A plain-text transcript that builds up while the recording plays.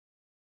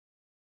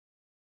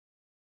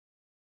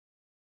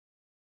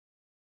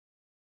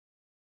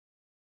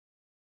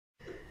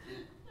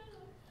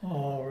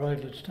All right,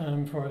 it's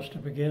time for us to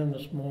begin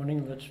this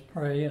morning. Let's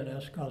pray and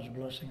ask God's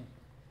blessing.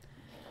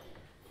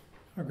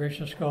 Our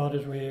gracious God,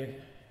 as we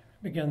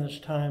begin this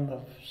time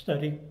of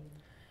study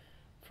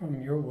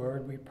from your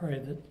word, we pray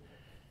that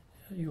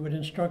you would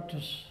instruct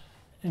us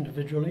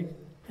individually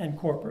and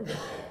corporately.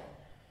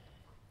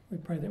 We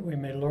pray that we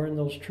may learn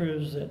those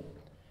truths that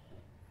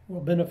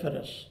will benefit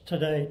us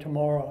today,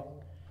 tomorrow,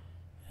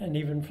 and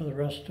even for the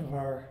rest of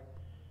our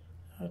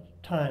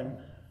time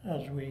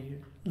as we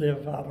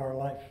live out our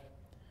life,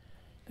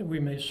 that we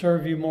may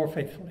serve you more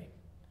faithfully,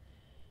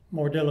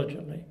 more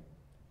diligently,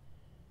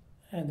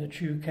 and that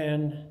you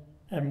can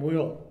and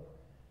will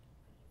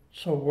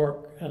so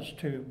work as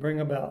to bring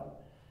about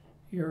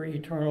your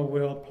eternal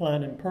will,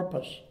 plan, and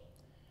purpose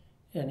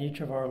in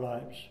each of our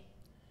lives.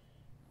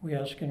 We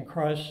ask in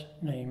Christ's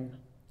name,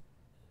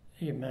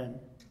 amen.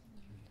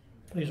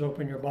 Please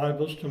open your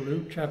Bibles to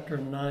Luke chapter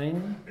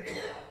 9,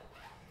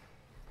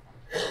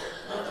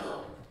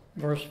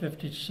 verse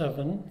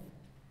 57.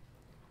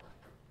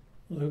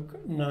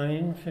 Luke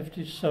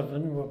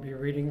 9:57, we'll be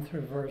reading through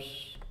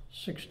verse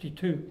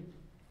 62.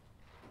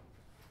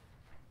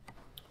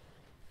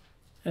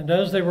 And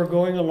as they were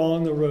going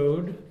along the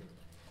road,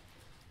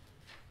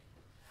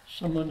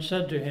 someone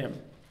said to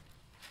him,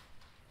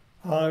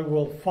 I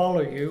will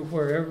follow you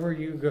wherever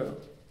you go.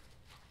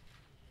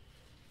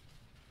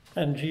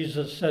 And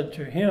Jesus said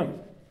to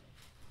him,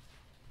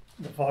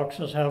 the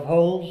foxes have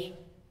holes,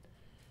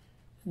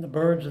 and the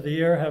birds of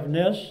the air have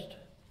nests,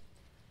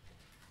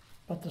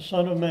 but the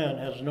Son of Man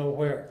has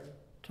nowhere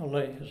to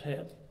lay his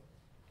head.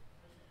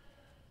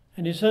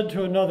 And he said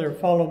to another,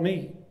 follow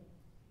me.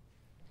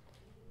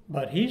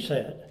 But he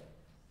said,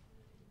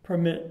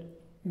 permit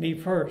me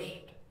first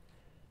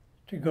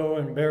to go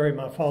and bury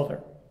my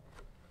father.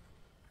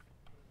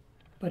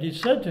 But he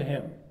said to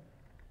him,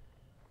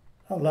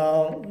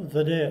 allow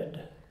the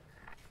dead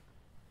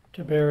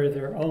to bury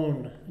their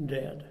own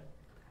dead.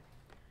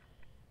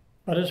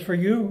 But as for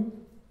you,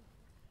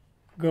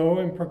 go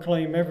and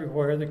proclaim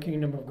everywhere the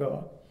kingdom of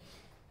God.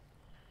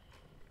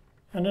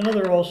 And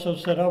another also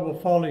said, I will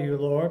follow you,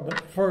 Lord,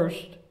 but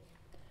first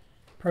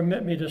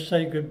permit me to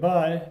say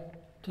goodbye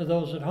to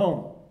those at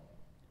home.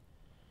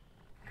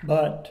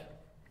 But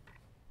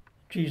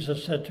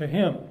Jesus said to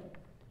him,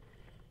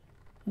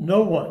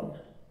 no one,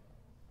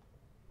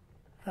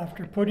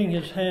 after putting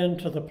his hand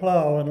to the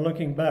plow and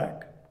looking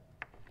back,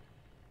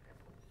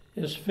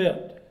 is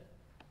fit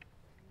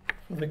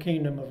for the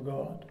kingdom of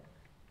God.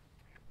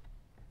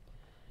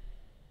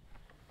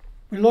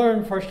 We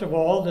learn, first of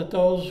all, that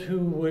those who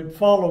would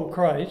follow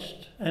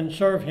Christ and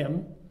serve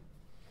him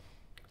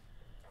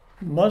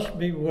must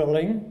be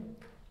willing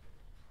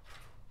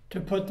to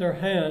put their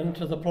hand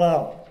to the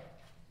plow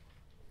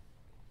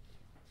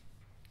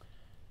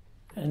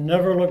and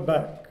never look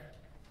back.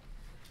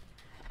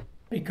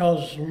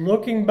 Because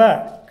looking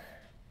back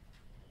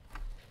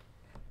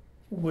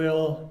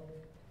will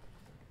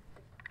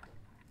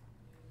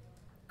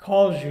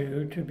cause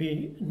you to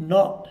be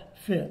not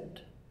fit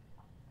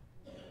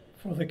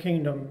for the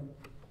kingdom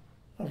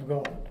of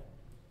God.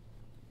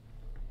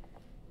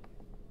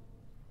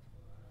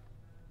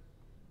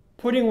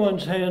 Putting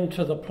one's hand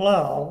to the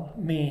plow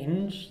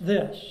means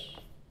this: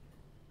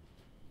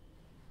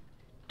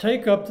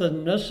 take up the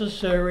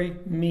necessary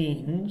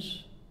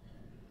means,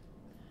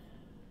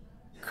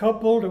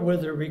 coupled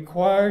with the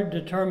required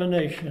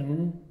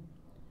determination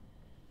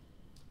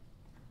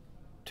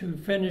to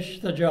finish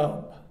the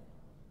job,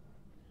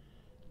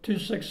 to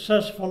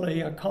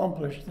successfully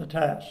accomplish the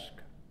task.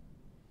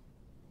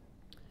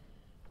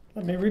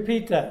 Let me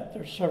repeat that.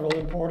 There's several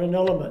important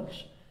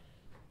elements.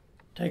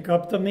 Take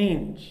up the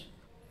means.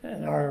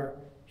 In our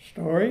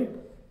story,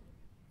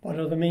 what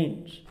are the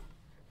means?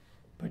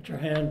 Put your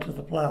hand to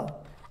the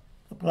plow.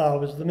 The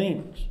plow is the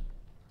means.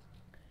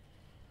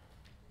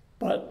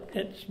 But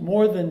it's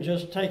more than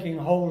just taking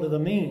hold of the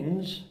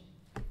means.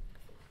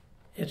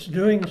 It's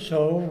doing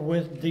so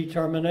with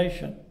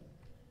determination.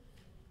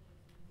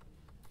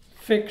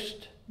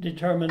 Fixed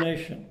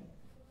determination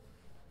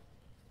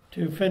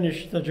to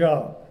finish the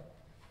job.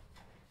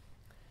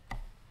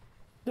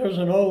 There's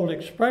an old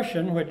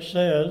expression which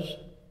says,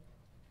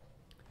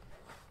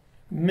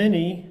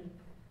 many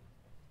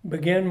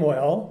begin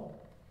well,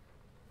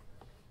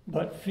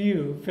 but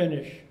few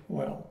finish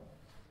well.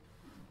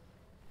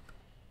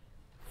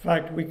 In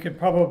fact, we could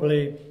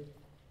probably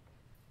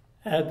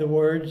add the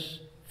words,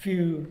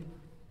 few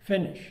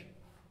finish.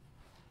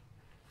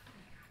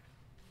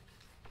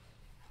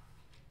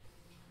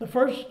 The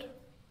first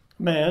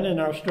man in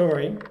our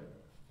story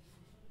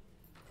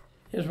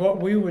is what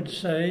we would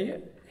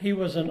say he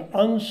was an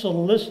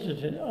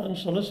unsolicited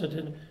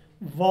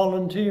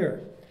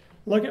volunteer.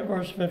 Look at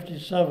verse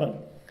 57.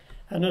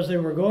 And as they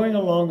were going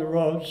along the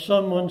road,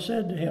 someone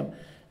said to him,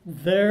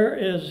 there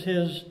is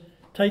his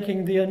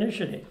taking the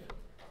initiative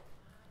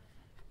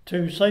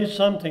to say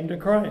something to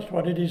Christ.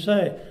 What did he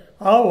say?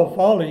 I will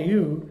follow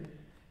you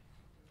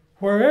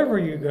wherever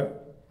you go.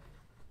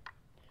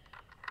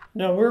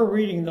 Now we're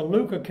reading the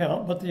Luke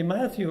account, but the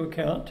Matthew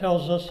account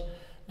tells us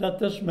that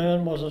this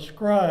man was a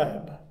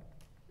scribe.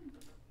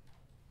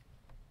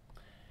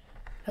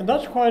 And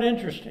that's quite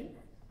interesting,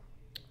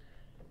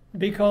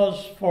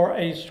 because for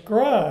a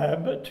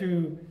scribe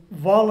to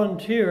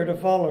volunteer to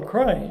follow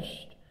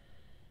Christ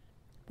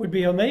would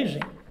be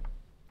amazing,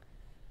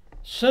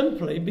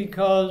 simply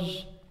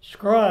because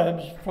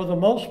scribes, for the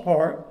most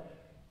part,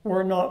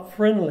 were not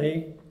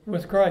friendly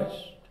with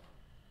Christ.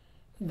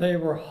 They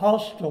were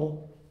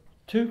hostile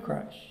to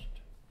Christ.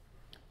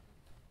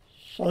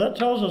 So that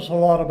tells us a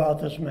lot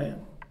about this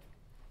man.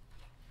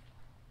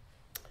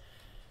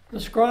 The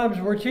scribes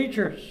were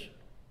teachers.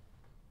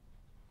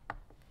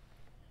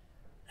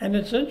 And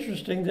it's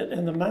interesting that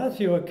in the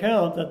Matthew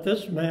account that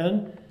this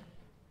man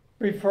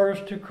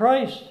refers to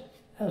Christ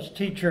as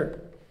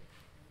teacher.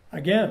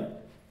 Again,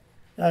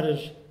 that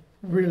is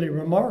really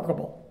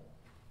remarkable.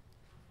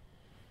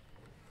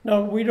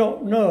 Now, we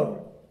don't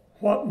know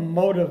what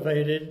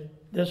motivated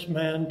this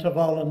man to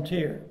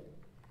volunteer.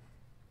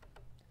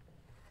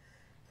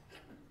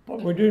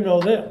 But we do know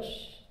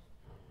this.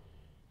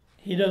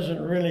 He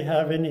doesn't really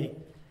have any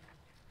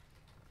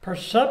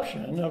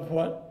perception of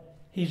what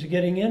he's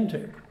getting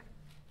into.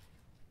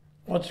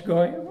 What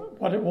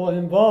it will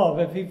involve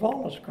if he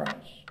follows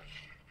Christ.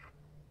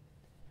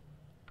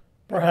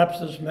 Perhaps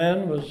this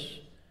man was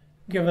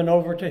given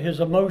over to his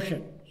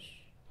emotions.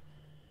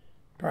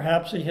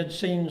 Perhaps he had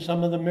seen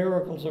some of the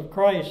miracles of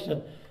Christ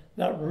and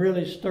that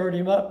really stirred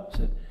him up.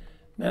 Said,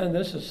 man,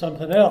 this is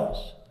something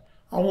else.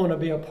 I want to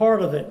be a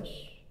part of this.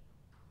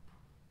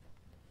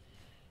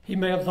 He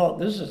may have thought,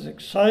 this is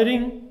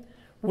exciting.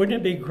 Wouldn't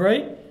it be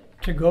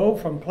great to go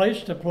from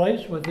place to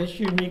place with this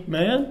unique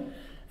man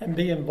and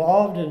be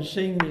involved in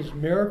seeing these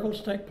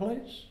miracles take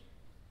place?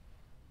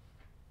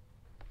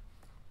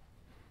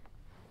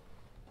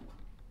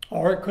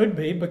 Or it could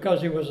be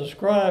because he was a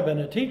scribe and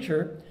a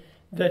teacher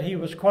that he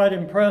was quite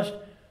impressed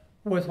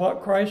with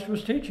what Christ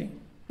was teaching.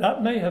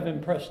 That may have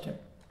impressed him.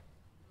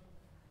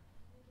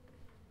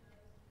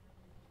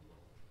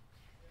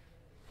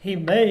 He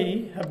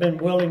may have been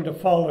willing to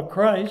follow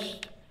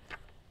Christ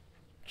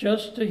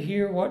just to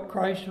hear what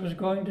Christ was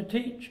going to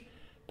teach.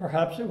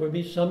 Perhaps it would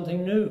be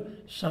something new,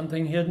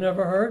 something he had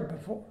never heard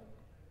before.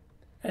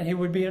 And he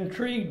would be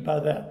intrigued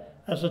by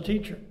that as a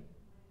teacher.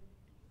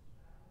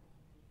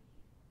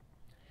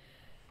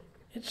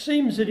 It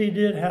seems that he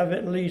did have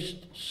at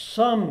least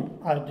some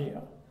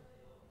idea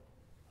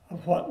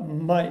of what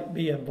might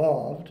be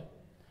involved,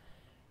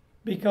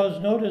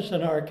 because notice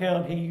in our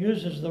account he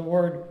uses the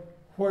word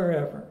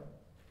wherever.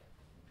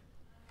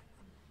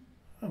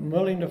 I'm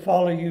willing to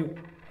follow you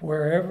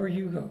wherever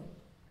you go.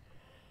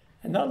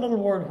 And that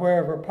little word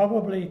wherever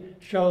probably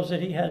shows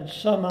that he had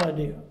some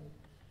idea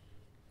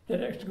that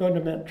it's going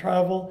to mean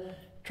travel.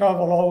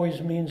 Travel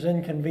always means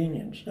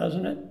inconvenience,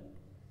 doesn't it?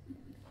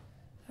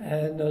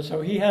 And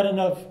so he had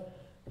enough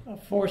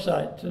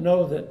foresight to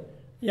know that,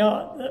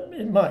 yeah,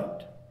 it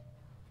might.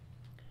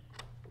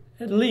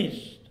 At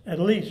least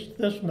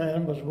this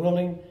man was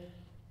willing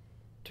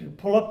to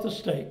pull up the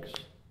stakes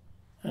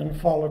and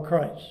follow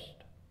Christ.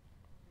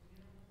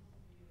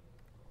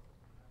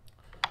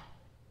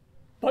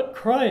 But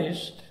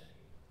Christ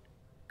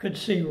could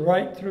see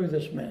right through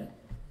this man,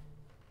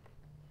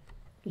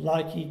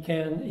 like he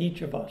can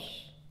each of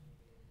us.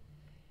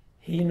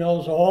 He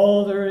knows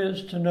all there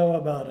is to know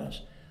about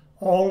us,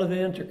 all of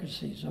the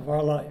intricacies of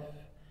our life.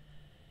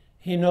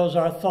 He knows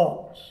our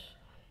thoughts.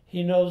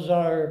 He knows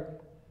our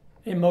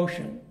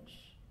emotions.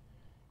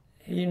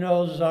 He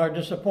knows our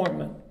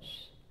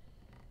disappointments.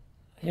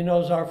 He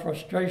knows our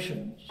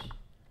frustrations.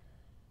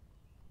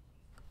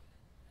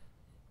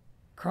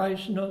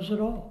 Christ knows it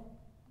all.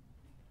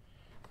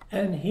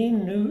 And he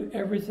knew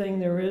everything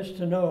there is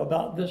to know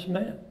about this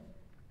man.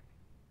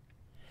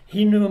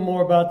 He knew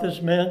more about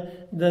this man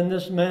than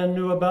this man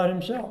knew about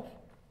himself.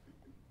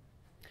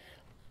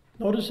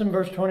 Notice in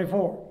verse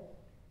 24.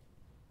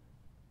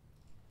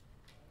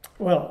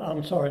 Well,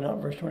 I'm sorry,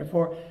 not verse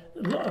 24.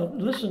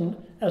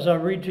 Listen as I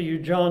read to you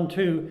John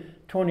 2,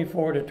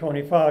 24 to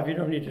 25. You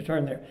don't need to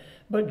turn there.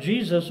 But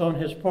Jesus, on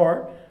his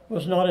part,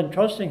 was not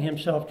entrusting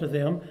himself to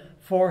them,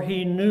 for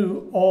he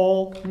knew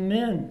all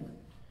men.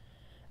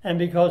 And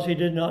because he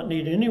did not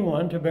need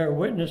anyone to bear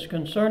witness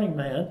concerning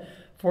man,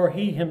 for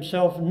he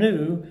himself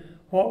knew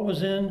what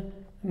was in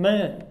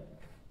man.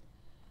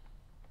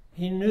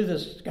 He knew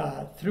this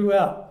guy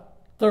throughout,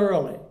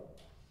 thoroughly.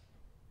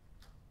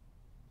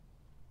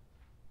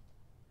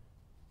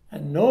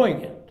 And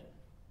knowing it,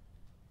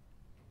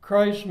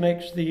 Christ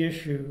makes the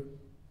issue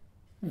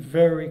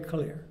very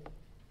clear.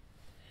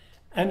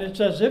 And it's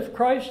as if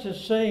Christ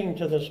is saying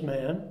to this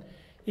man,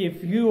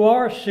 if you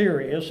are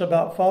serious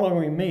about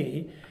following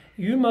me,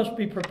 you must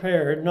be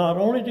prepared not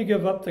only to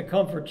give up the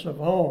comforts of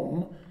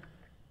home,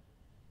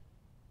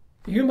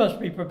 you must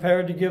be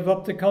prepared to give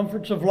up the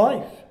comforts of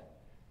life.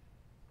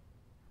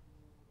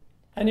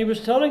 And he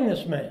was telling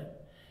this man,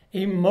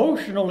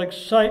 emotional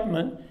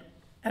excitement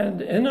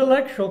and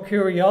intellectual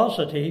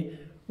curiosity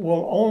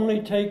will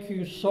only take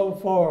you so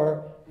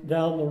far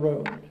down the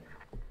road.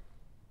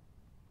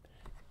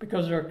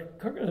 Because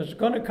there's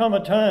going to come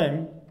a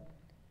time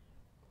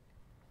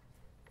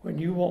when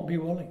you won't be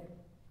willing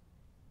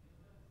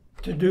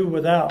to do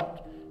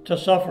without, to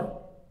suffer,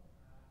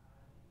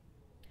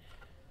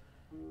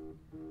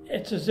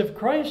 It's as if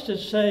Christ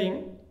is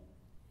saying,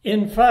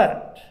 in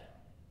fact,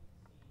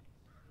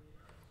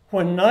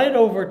 when night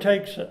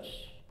overtakes us,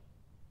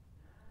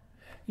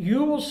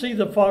 you will see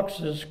the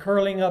foxes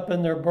curling up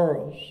in their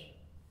burrows.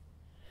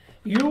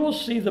 You will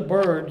see the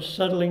birds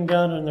settling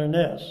down in their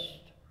nest.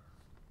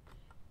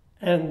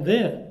 And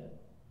then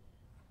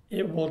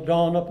it will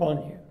dawn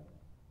upon you.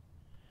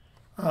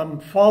 I'm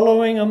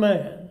following a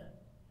man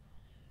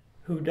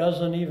who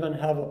doesn't even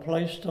have a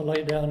place to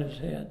lay down his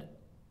head.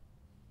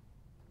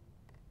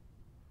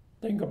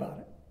 Think about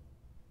it.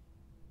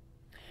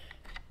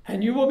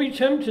 And you will be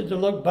tempted to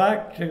look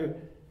back to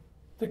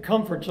the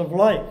comforts of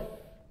life.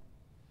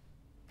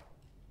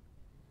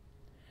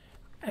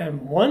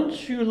 And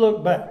once you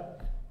look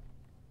back,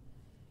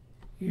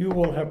 you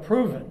will have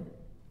proven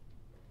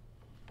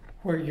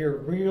where your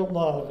real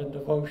love and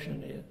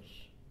devotion is.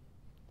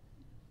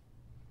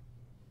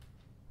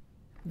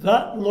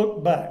 That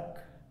look back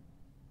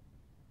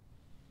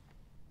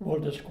will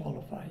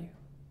disqualify you.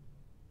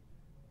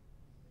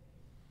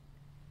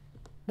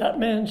 That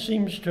man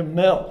seems to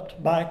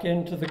melt back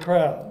into the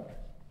crowd.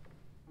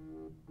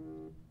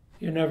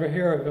 You never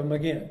hear of him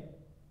again.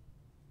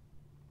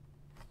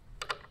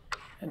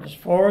 And as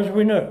far as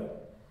we know,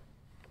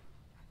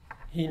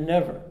 he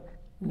never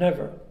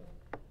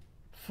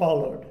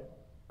followed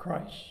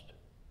Christ.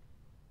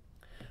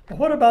 But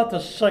what about the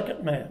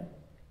second man?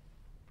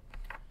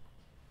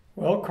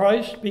 Well,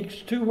 Christ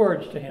speaks 2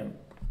 words to him.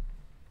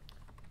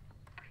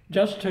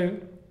 Just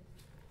to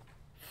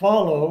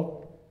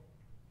follow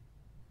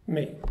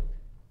me.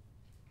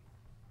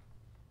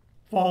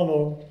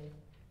 Follow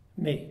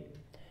me.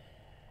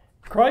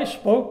 Christ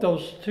spoke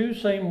those 2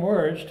 same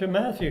words to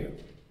Matthew.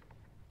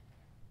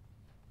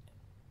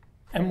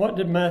 And what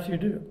did Matthew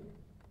do?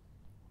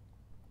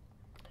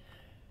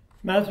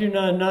 Matthew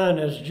 9:9,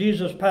 as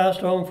Jesus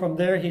passed on from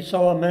there, he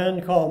saw a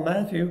man called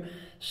Matthew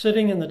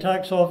sitting in the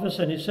tax office,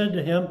 and he said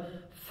to him,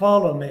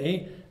 "Follow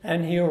me."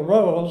 And he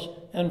arose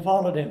and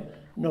followed him.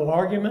 No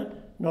argument,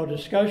 no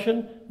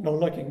discussion, no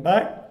looking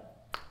back.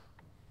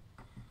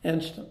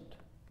 Instant.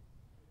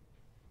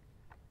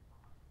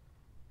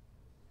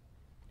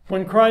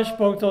 When Christ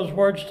spoke those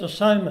words to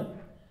Simon,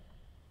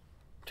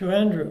 to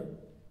Andrew,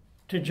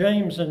 to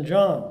James and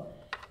John,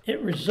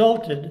 it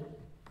resulted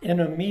in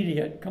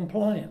immediate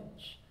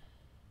compliance.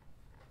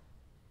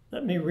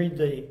 Let me read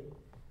the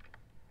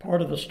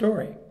part of the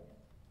story.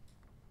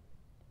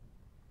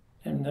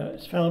 And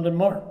it's found in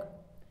Mark.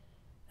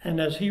 And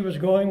as he was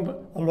going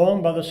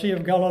along by the Sea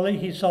of Galilee,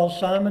 he saw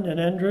Simon and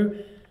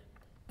Andrew,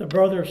 the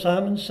brother of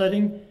Simon,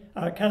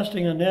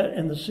 casting a net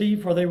in the sea,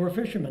 for they were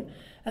fishermen.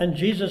 And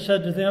Jesus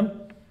said to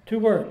them 2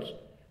 words,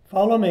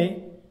 "Follow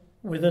me,"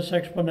 with this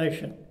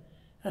explanation,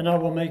 "and I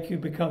will make you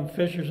become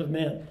fishers of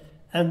men."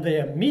 And they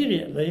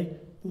immediately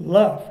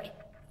left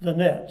the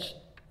nets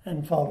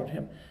and followed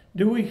him.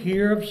 Do we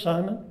hear of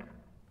Simon?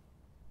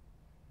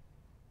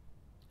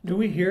 Do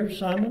we hear of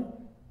Simon?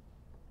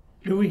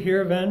 Do we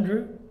hear of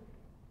Andrew?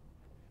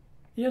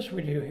 Yes,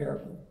 we do hear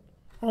of them.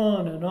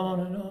 On and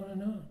on and on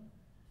and on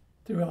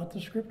throughout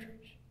the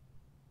Scriptures.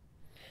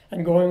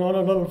 And going on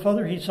a little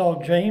further, he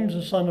saw James,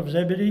 the son of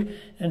Zebedee,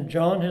 and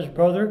John, his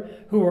brother,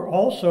 who were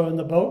also in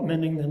the boat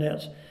mending the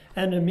nets.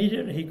 And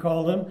immediately he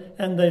called them,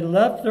 and they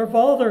left their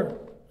father,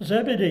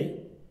 Zebedee,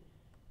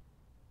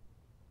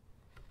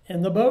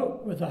 in the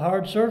boat with the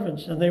hired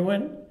servants, and they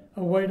went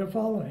away to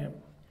follow him.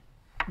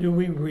 Do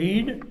we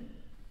read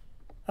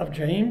of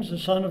James, the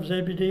son of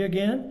Zebedee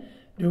again?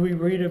 Do we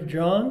read of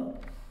John?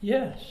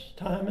 Yes,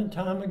 time and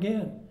time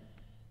again.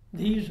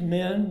 These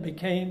men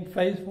became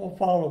faithful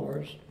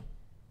followers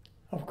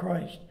of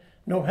Christ.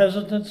 No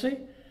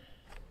hesitancy,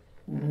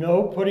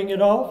 no putting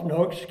it off,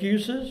 no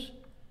excuses.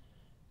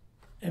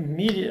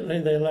 Immediately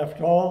they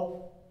left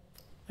all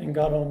and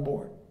got on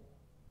board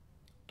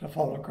to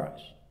follow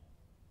Christ.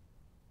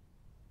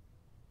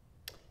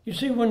 You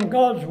see, when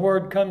God's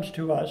word comes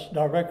to us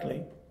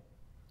directly,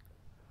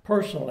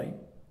 personally,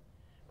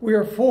 we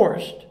are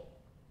forced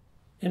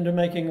into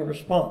making a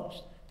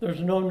response.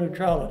 There's no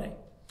neutrality.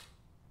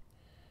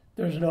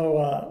 There's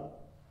no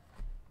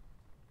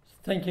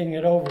thinking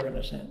it over, in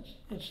a sense.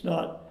 It's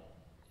not,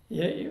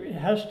 it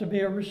has to be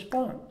a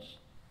response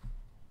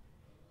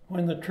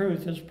when the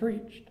truth is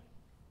preached.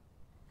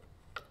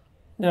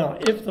 Now,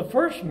 if the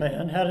first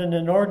man had an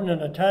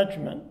inordinate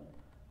attachment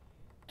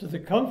to the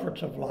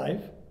comforts of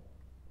life,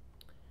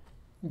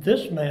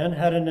 this man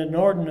had an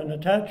inordinate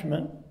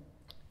attachment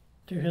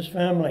to his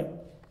family.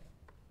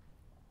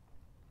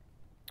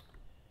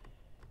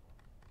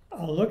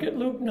 I'll look at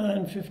Luke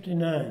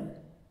 9:59.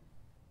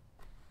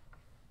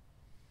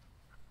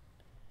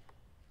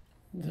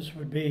 This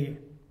would be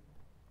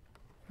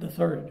the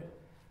third.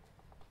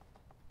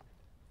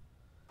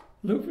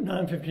 Luke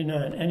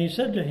 9:59. And he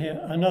said to him,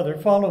 another,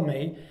 "Follow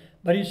me."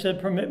 But he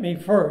said, "Permit me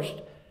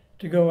first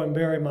to go and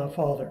bury my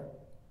father."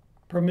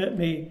 Permit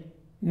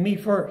me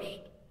first.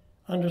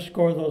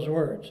 Underscore those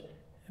words.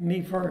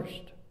 Me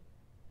first.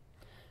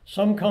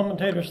 Some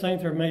commentators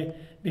think there may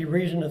be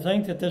reason to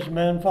think that this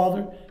man's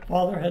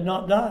father had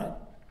not died,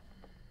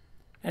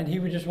 and he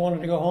just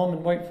wanted to go home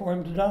and wait for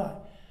him to die.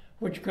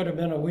 which could have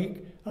been a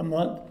week, a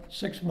month,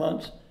 6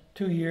 months,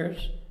 2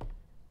 years.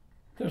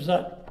 There's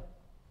that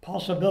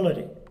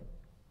possibility.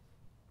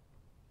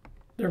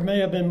 There may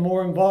have been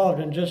more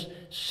involved in just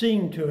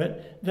seeing to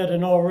it that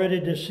an already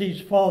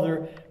deceased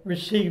father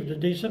received a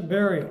decent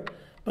burial.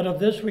 But of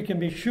this we can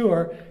be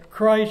sure,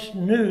 Christ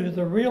knew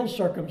the real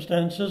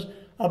circumstances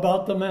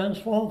about the man's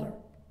father.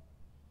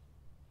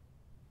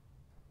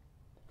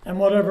 And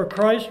whatever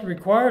Christ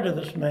required of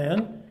this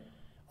man,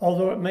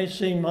 although it may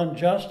seem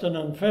unjust and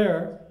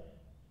unfair,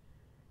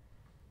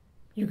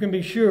 you can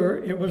be sure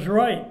it was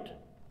right.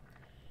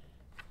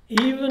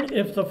 Even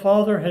if the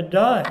father had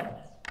died,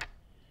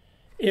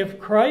 if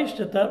Christ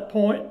at that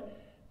point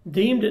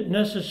deemed it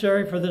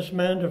necessary for this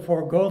man to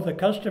forego the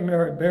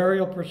customary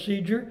burial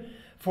procedure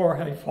for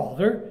a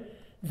father,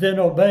 then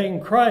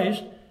obeying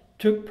Christ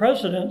took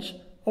precedence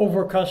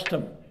over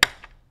custom.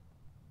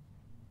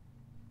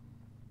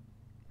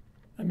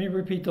 Let me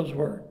repeat those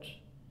words.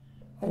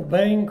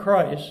 Obeying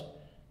Christ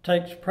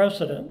takes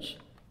precedence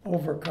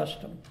over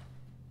custom.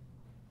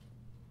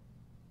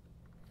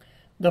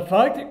 The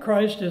fact that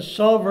Christ is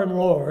sovereign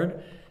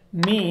Lord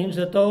means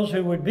that those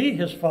who would be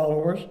his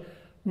followers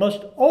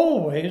must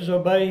always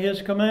obey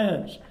his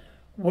commands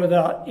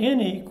without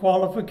any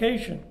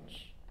qualifications.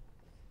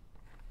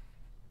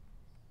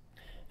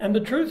 And the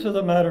truth of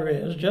the matter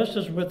is, just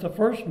as with the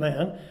first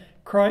man,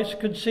 Christ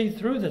could see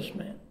through this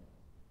man.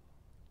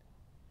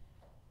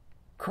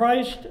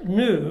 Christ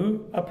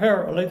knew,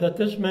 apparently, that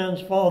this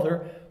man's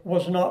father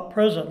was not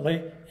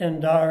presently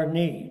in dire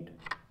need.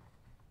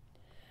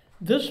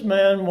 This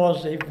man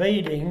was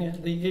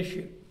evading the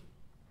issue.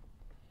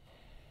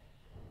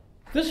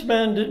 This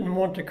man didn't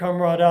want to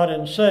come right out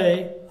and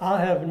say, I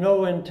have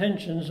no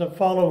intentions of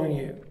following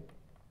you.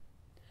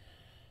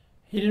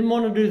 He didn't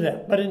want to do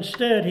that, but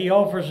instead he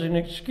offers an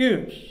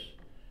excuse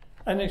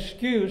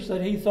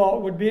that he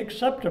thought would be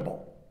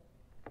acceptable.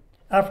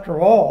 After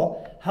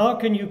all, how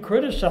can you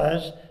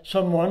criticize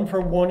someone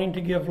for wanting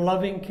to give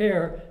loving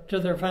care to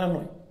their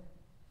family?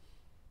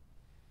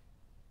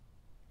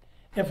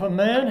 If a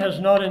man has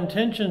not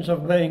intentions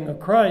of obeying a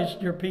Christ,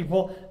 dear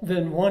people,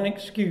 then one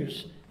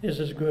excuse is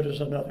as good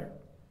as another.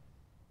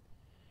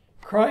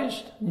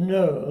 Christ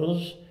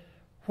knows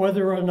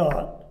whether or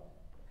not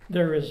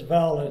there is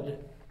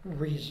valid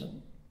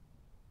reason.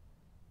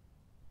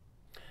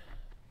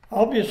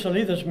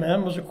 Obviously, this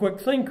man was a quick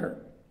thinker.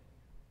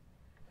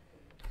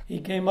 He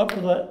came up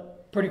with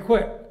that pretty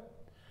quick.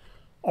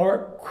 Or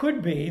it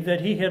could be that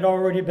he had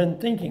already been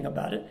thinking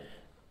about it,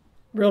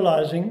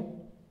 realizing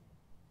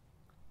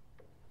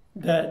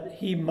that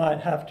he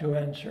might have to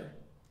answer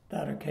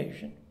that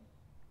occasion.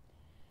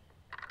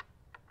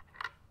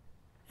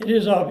 It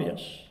is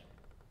obvious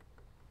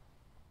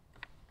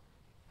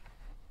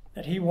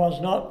that he was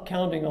not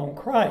counting on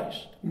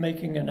Christ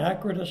making an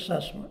accurate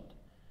assessment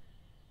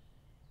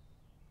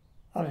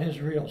of his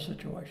real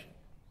situation.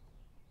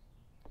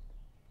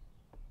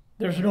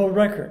 There's no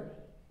record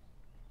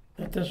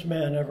that this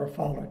man ever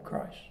followed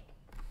Christ.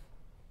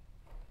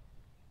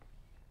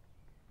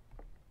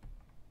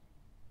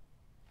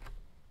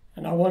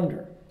 And I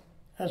wonder,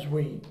 as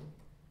we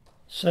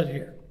sit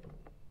here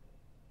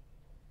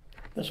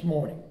this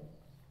morning,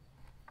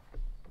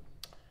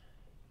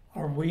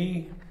 are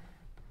we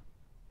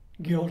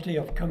guilty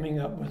of coming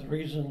up with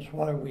reasons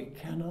why we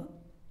cannot?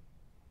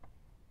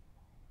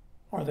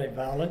 Are they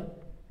valid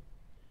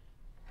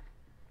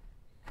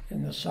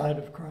in the sight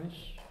of Christ?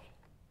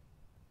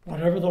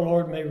 Whatever the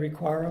Lord may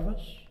require of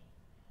us.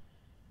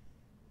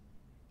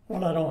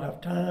 Well, I don't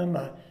have time.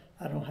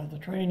 I don't have the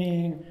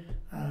training.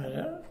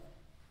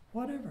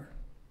 Whatever.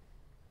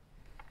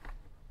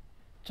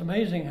 It's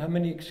amazing how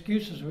many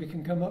excuses we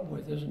can come up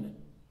with, isn't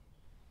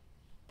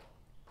it?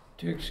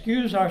 To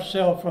excuse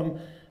ourselves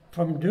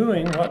from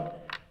doing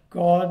what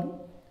God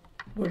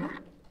would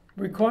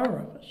require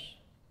of us.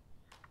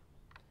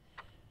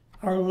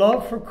 Our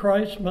love for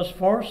Christ must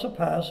far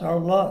surpass our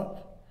love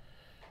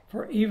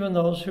for even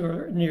those who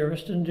are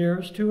nearest and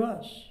dearest to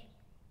us.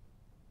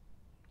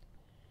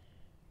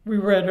 We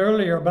read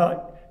earlier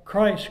about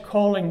Christ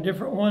calling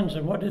different ones,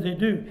 and what did they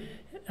do?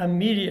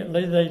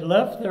 Immediately they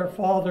left their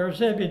father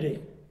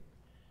Zebedee.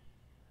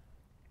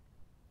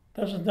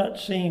 Doesn't that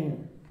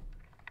seem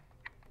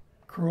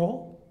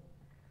cruel?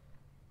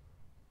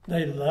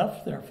 They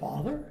left their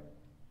father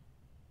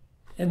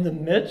in the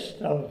midst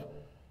of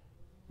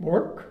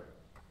work.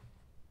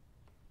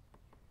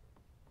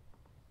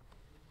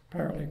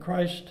 Apparently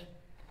Christ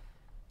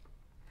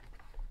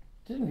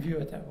didn't view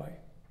it that way.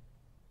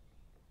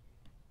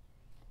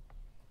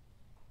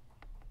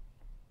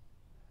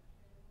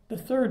 The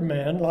third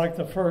man, like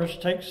the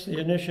first, takes the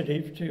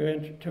initiative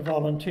to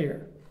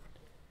volunteer.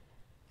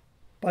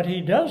 But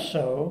he does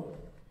so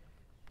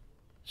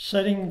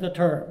setting the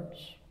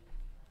terms,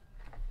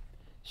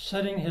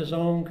 setting his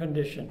own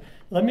condition.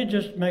 Let me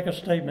just make a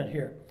statement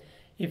here.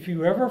 If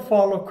you ever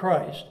follow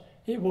Christ,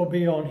 it will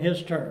be on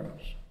his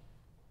terms,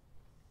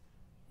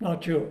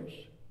 not yours.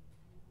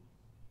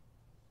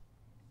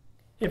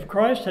 If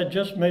Christ had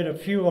just made a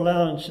few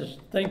allowances,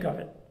 think of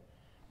it,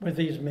 with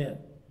these men.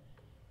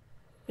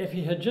 If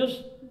he had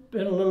just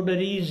been a little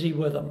bit easy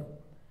with them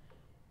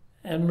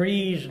and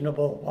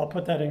reasonable, I'll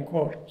put that in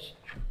quotes,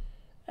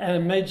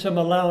 and made some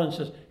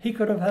allowances. He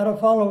could have had a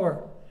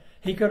follower.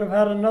 He could have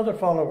had another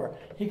follower.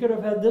 He could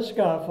have had this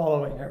guy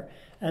following her.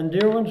 And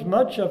dear ones,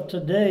 much of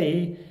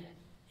today,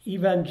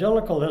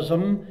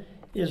 evangelicalism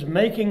is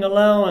making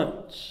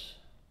allowance,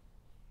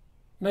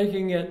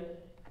 making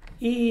it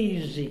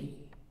easy.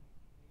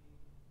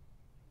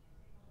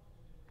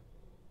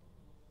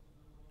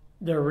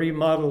 They're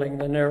remodeling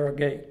the narrow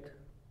gate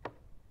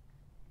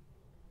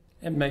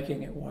and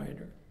making it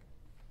wider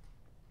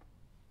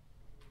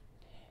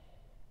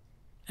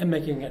and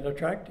making it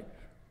attractive,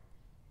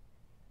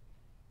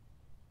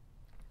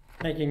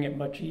 making it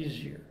much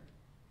easier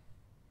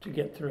to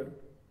get through.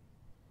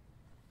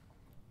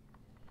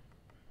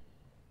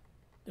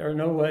 There's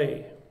no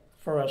way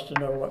for us to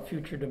know what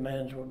future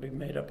demands will be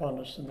made upon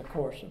us in the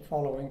course of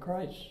following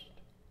Christ.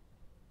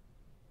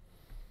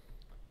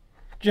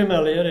 Jim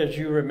Elliot, as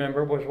you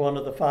remember, was one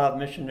of the 5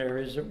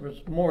 missionaries that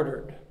was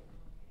martyred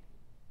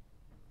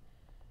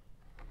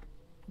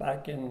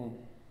back in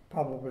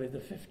probably the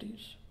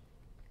 50s.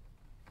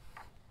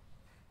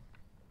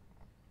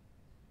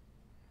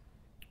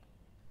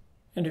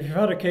 And if you've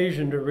had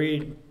occasion to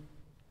read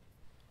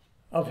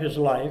of his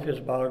life, his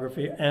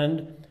biography,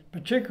 and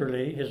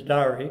particularly his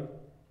diary,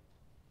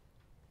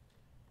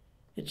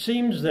 it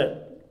seems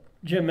that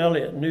Jim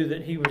Elliot knew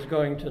that he was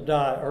going to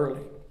die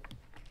early.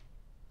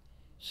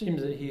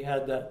 Seems that he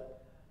had that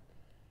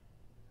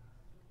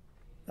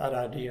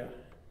idea.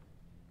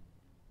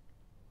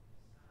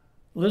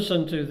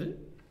 Listen to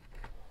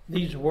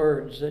these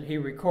words that he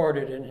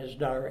recorded in his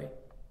diary.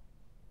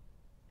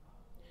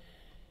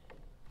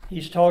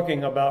 He's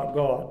talking about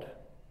God.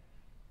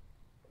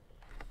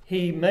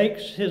 He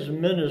makes his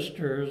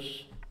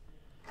ministers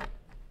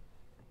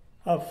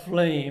a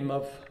flame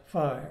of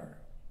fire.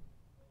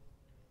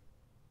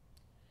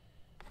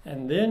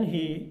 And then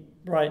he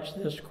writes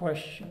this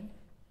question: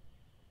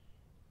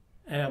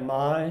 am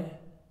I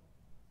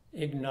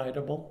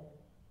ignitable?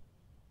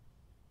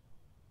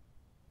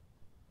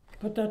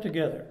 Put that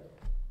together.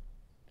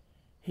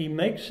 He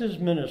makes his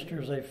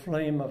ministers a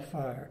flame of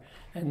fire.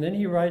 And then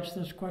he writes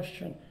this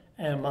question: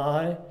 am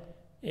I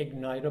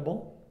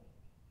ignitable?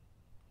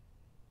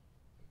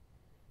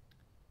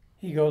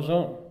 He goes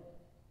on: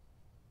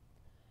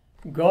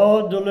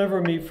 God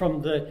deliver me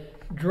from the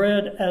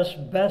dread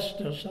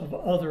asbestos of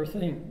other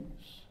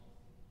things.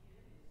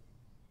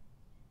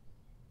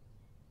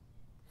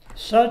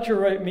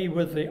 Saturate me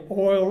with the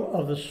oil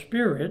of the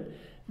Spirit,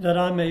 that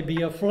I may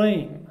be a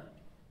flame.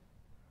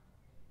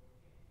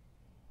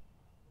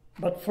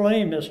 But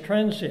flame is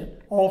transient,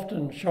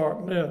 often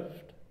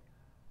short-lived.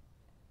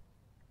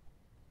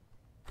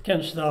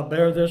 Canst thou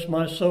bear this,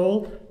 my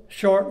soul,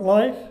 short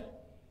life?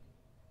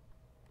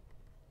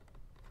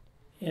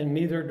 In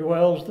me there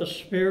dwells the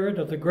spirit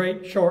of the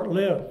great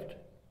short-lived,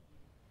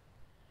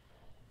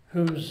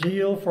 whose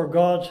zeal for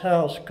God's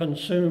house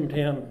consumed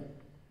him.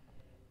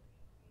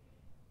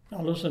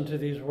 Now listen to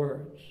these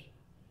words.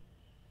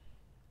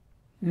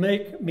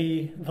 Make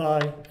me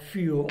thy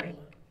fuel,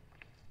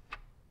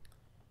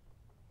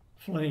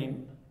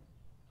 flame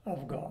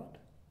of God.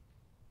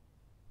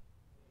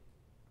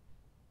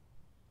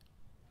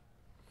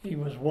 He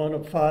was one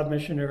of 5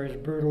 missionaries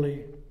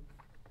brutally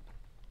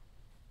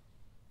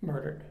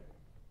murdered.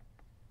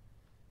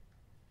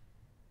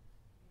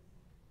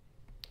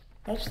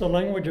 That's the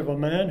language of a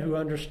man who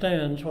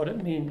understands what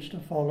it means to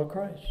follow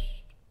Christ.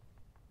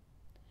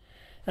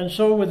 And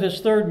so with this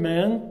third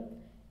man,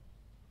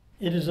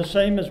 it is the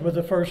same as with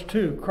the first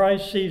 2.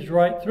 Christ sees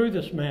right through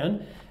this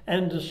man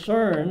and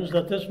discerns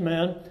that this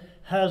man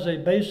has a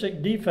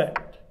basic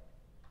defect.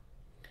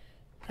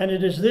 And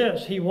it is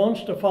this: he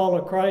wants to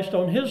follow Christ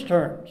on his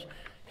terms.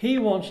 He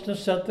wants to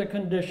set the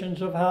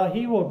conditions of how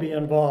he will be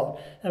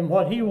involved and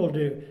what he will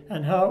do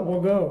and how it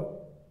will go.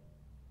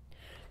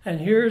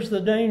 And here's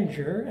the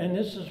danger, and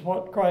this is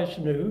what Christ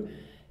knew,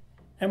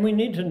 and we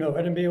need to know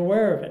it and be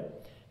aware of it.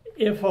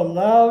 If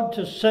allowed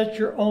to set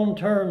your own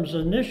terms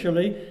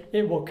initially,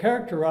 it will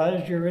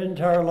characterize your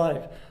entire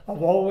life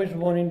of always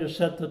wanting to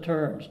set the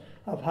terms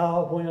of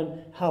how,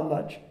 when, how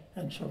much,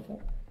 and so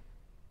forth.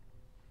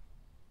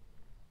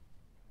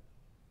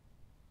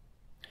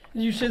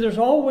 You see, there's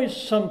always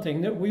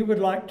something that we would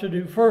like to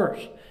do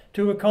first,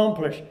 to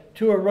accomplish,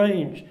 to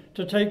arrange,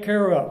 to take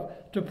care of,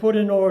 to put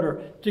in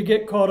order, to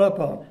get caught up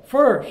on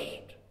first.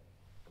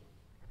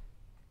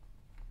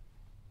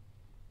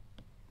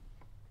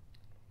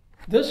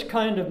 This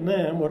kind of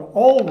man would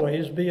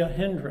always be a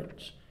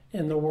hindrance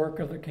in the work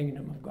of the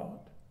kingdom of God.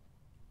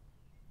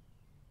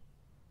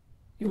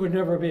 You would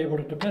never be able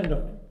to depend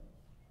on him.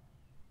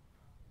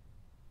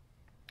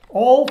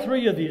 All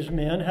 3 of these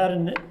men had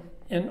an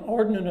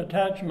inordinate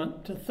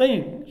attachment to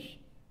things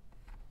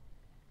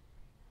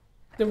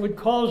that would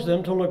cause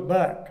them to look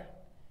back,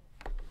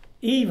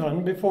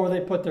 even before they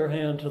put their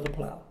hand to the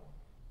plow.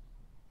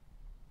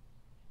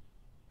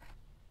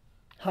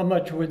 How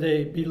much would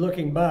they be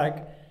looking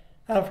back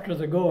after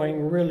the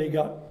going really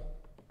got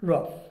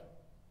rough?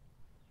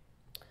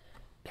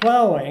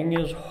 Plowing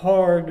is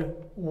hard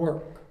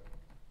work.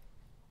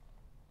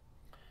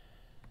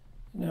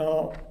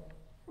 Now,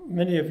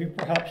 many of you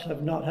perhaps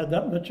have not had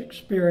that much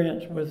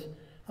experience with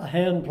a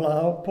hand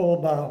plow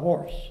pulled by a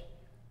horse.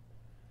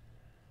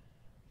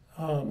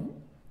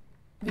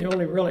 The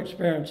only real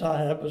experience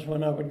I had was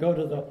when I would go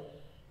to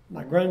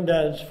my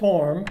granddad's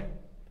farm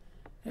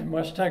in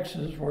West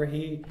Texas, where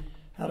he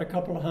had a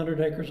couple of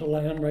 100 acres of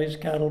land, raised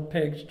cattle,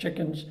 pigs,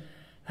 chickens,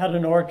 had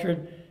an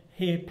orchard.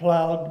 He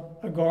plowed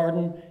a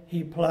garden.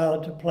 He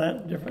plowed to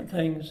plant different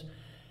things,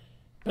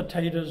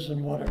 potatoes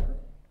and whatever.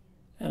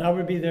 And I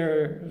would be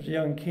there as a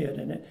young kid,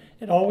 and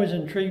it always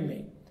intrigued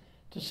me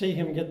to see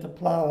him get the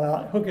plow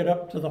out, hook it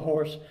up to the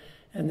horse,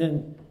 and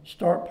then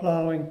start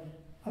plowing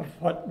of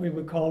what we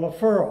would call a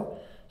furrow.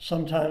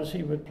 Sometimes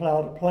he would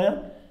plow to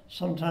plant.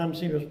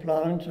 Sometimes he was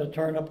plowing to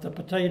turn up the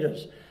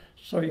potatoes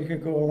so you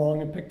could go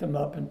along and pick them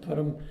up and put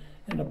them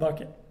in a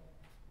bucket.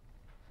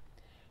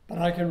 But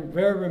I can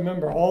very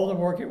remember all the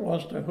work it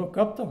was to hook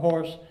up the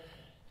horse,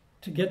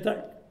 to get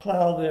that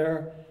plow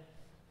there,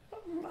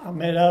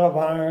 made out of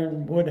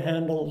iron, wood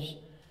handles,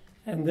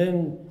 and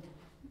then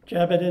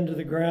jab it into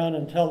the ground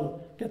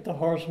get the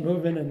horse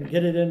moving and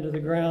get it into the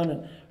ground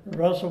and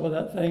wrestle with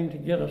that thing to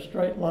get a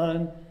straight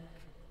line.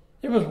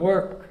 It was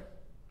work.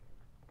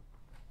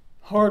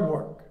 Hard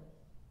work.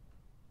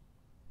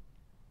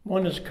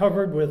 One is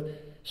covered with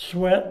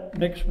sweat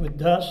mixed with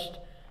dust,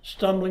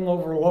 stumbling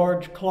over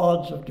large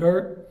clods of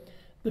dirt.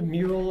 The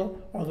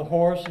mule or the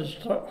horse is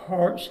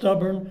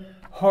stubborn,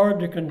 hard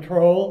to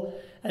control,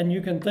 and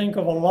you can think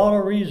of a lot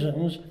of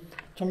reasons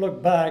to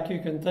look back. You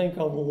can think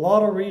of a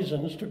lot of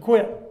reasons to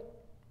quit.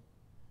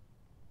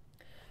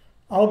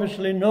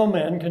 Obviously, no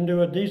man can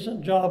do a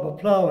decent job of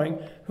plowing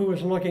who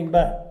is looking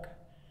back.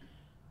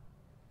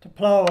 To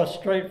plow a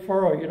straight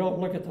furrow, you don't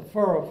look at the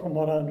furrow, from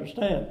what I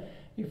understand.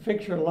 You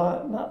fix your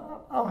eye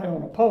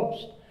on a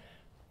post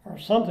or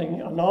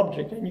something, an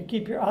object, and you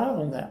keep your eye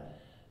on that.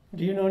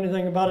 Do you know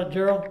anything about it,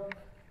 Gerald?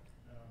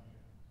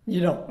 No.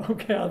 You don't?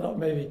 Okay, I thought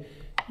maybe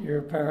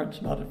your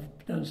parents might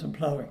have done some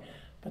plowing.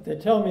 But they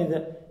tell me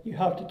that you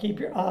have to keep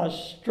your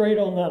eyes straight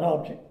on that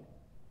object.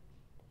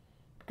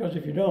 Because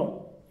if you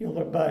don't, you'll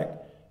look back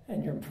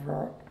and your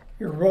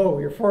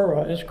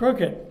furrow is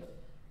crooked.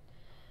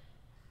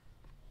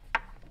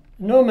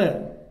 No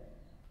man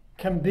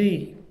can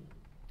be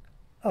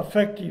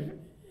effective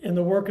in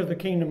the work of the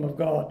kingdom of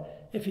God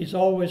if he's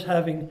always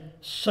having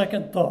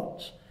second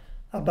thoughts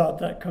about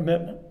that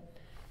commitment.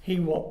 He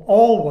will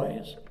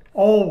always,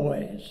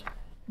 always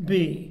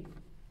be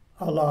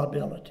a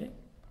liability.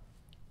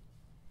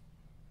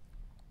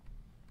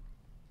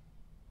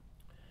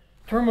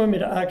 Turn with me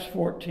to Acts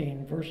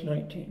 14, verse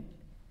 19.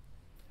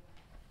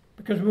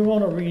 Because we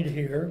want to read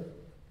here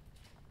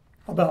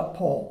about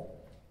Paul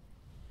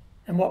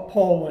and what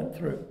Paul went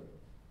through.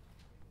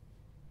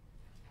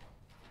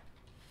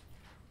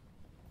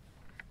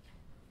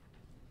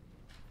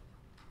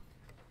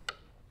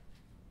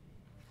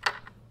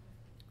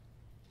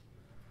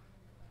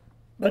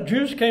 But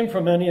Jews came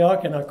from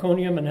Antioch and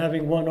Iconium, and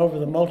having won over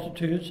the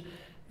multitudes,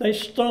 they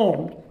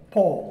stoned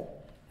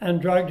Paul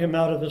and dragged him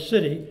out of the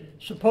city,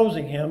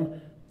 supposing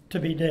him to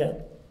be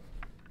dead.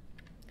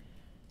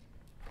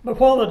 But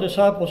while the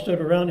disciples stood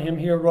around him,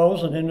 he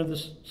arose and entered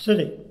the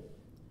city.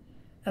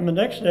 And the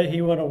next day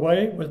he went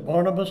away with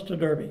Barnabas to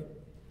Derbe.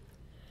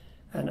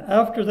 And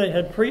after they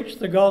had preached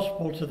the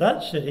gospel to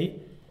that city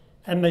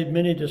and made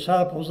many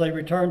disciples, they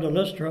returned to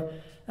Lystra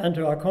and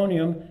to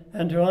Iconium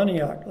and to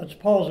Antioch. Let's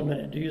pause a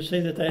minute. Do you see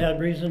that they had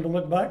reason to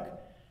look back?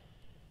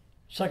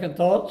 Second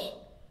thoughts?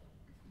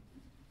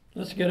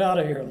 Let's get out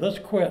of here. Let's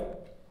quit.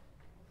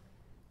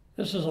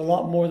 This is a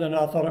lot more than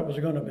I thought it was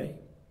going to be.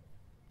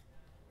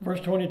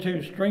 Verse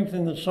 22,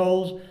 strengthen the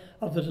souls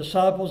of the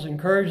disciples,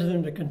 encourage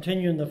them to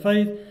continue in the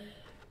faith.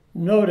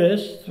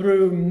 Notice,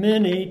 through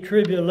many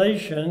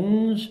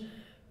tribulations,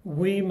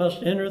 we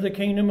must enter the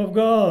kingdom of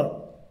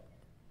God.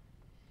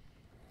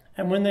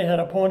 And when they had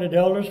appointed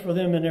elders for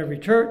them in every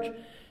church,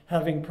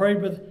 having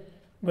prayed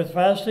with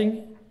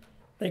fasting,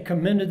 they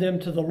commended them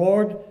to the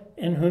Lord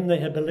in whom they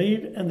had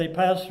believed, and they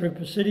passed through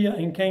Pisidia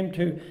and came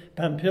to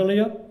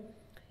Pamphylia.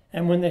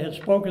 And when they had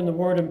spoken the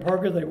word in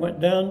Perga, they went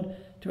down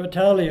to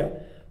Italia.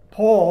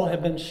 Paul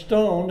had been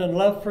stoned and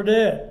left for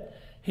dead.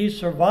 He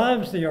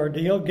survives the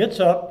ordeal, gets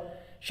up,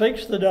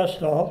 shakes the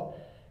dust off,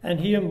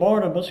 and he and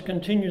Barnabas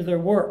continue their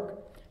work,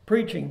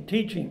 preaching,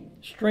 teaching,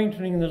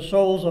 strengthening the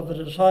souls of the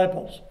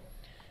disciples.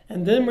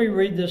 And then we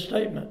read this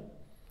statement,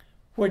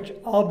 which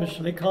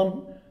obviously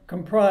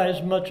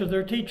comprise much of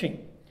their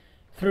teaching.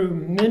 Through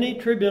many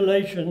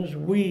tribulations,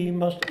 we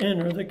must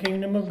enter the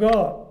kingdom of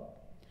God.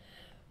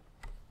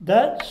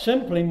 That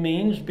simply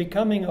means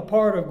becoming a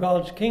part of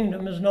God's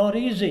kingdom is not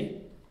easy.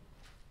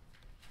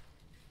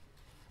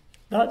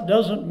 That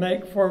doesn't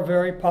make for a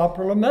very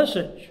popular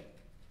message.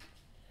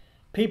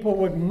 People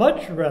would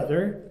much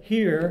rather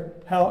hear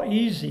how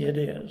easy it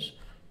is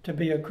to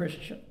be a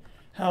Christian,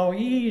 how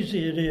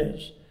easy it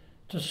is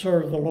to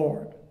serve the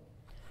Lord.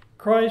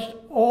 Christ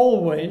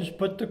always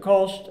put the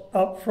cost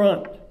up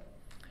front.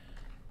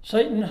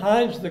 Satan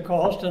hides the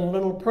cost in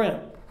little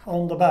print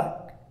on the back.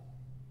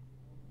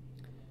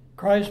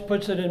 Christ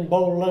puts it in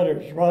bold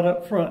letters right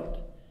up front.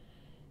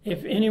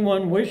 If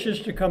anyone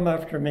wishes to come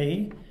after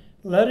me,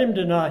 let him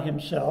deny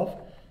himself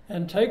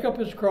and take up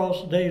his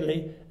cross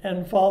daily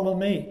and follow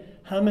me.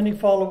 How many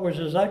followers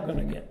is that going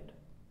to get?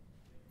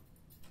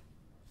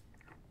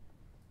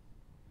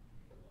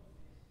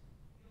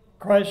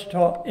 Christ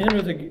taught,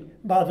 enter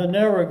by the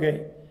narrow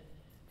gate,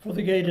 for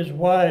the gate is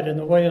wide and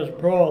the way is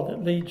broad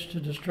that leads to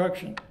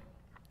destruction.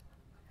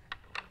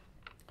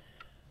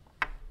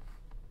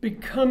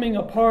 Becoming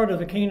a part of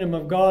the kingdom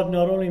of God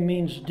not only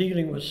means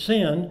dealing with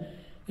sin,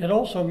 it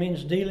also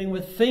means dealing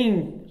with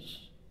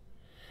things.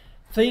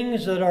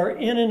 Things that are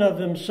in and of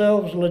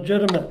themselves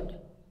legitimate.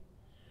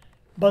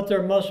 But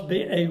there must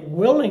be a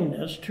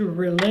willingness to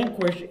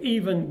relinquish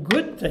even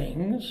good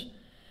things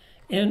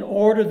in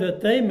order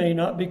that they may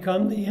not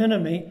become the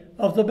enemy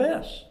of the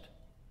best.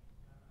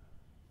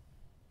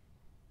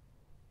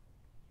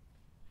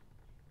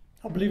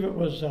 I believe it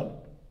was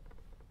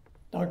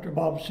Dr.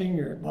 Bob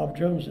Sr., Bob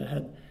Jones, that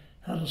had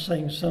a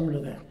saying similar to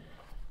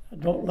that.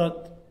 Don't let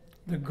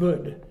the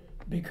good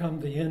become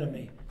the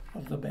enemy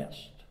of the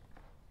best.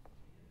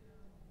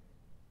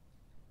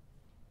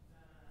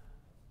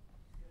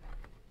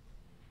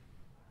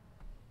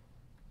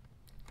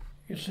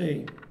 You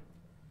see,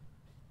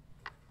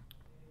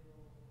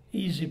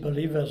 easy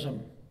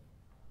believism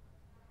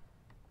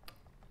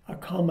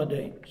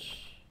accommodates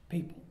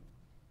people,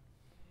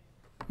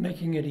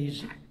 making it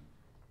easy.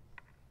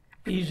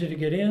 Easy to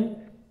get in,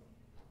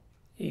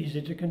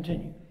 easy to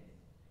continue,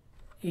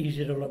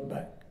 easy to look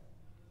back.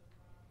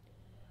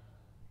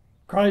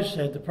 Christ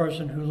said the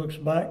person who looks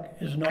back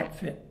is not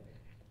fit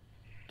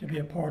to be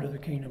a part of the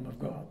kingdom of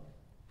God.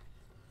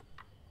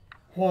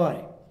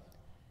 Why?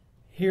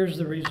 Here's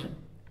the reason.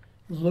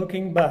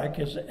 Looking back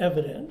is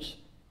evidence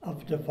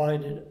of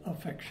divided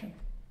affection.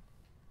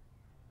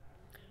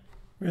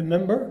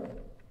 Remember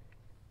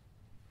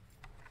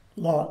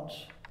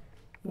Lot's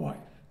wife.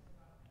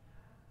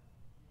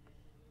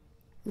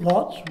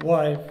 Lot's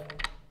wife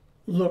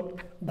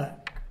looked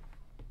back.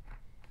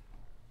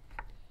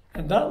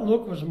 And that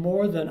look was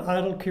more than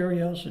idle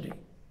curiosity.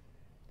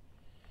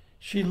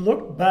 She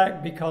looked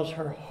back because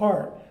her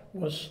heart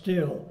was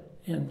still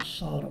in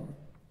Sodom.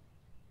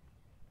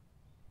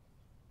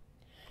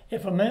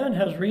 If a man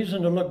has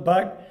reason to look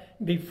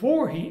back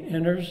before he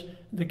enters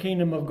the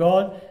kingdom of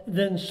God,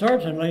 then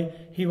certainly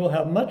he will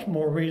have much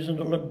more reason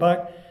to look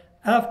back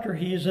after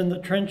he is in the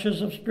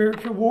trenches of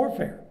spiritual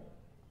warfare.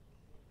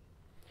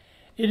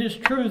 It is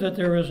true that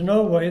there is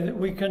no way that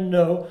we can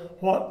know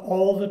what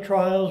all the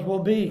trials will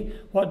be,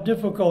 what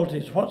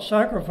difficulties, what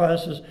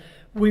sacrifices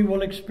we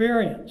will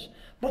experience.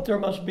 But there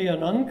must be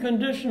an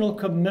unconditional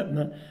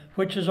commitment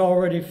which has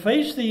already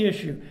faced the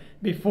issue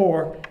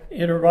before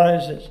it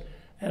arises.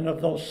 And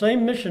of those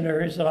same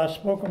missionaries that I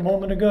spoke a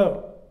moment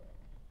ago,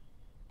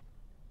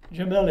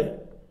 Jim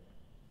Elliot,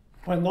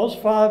 when those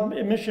 5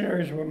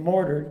 missionaries were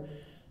martyred,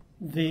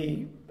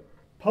 the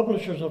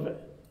publishers of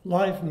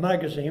Life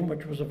magazine,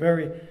 which was a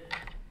very,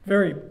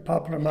 very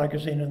popular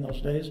magazine in those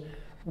days,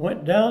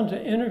 went down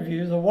to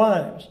interview the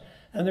wives.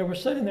 And they were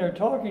sitting there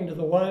talking to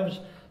the wives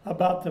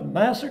about the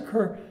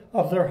massacre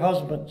of their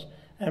husbands.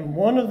 And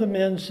one of the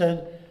men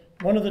said,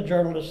 one of the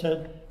journalists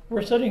said,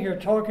 "We're sitting here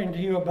talking to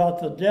you about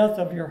the death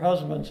of your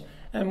husbands,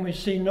 and we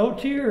see no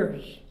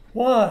tears.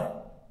 Why?"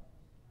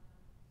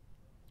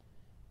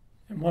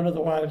 And one of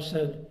the wives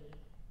said,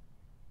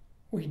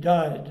 "We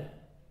died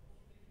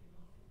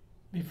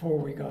before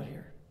we got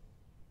here."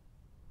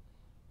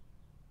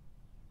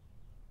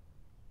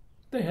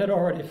 They had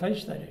already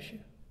faced that issue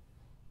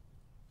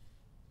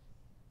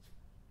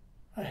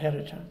ahead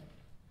of time.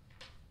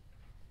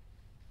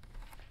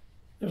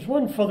 There's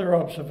one further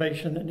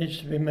observation that needs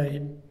to be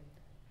made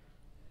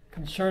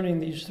concerning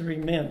these 3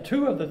 men.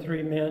 2 of the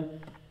 3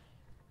 men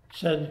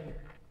said,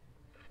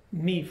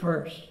 "Me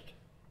first.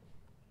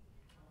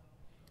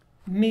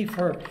 Me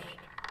first."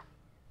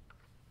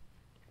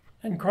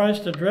 And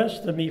Christ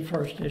addressed the me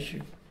first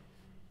issue.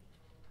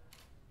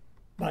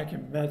 Back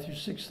in Matthew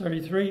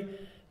 6:33,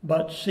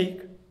 "But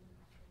seek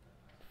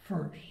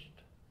first."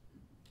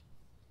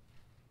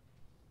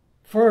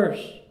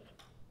 First,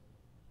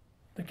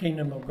 the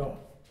kingdom of God.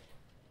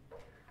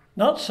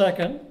 Not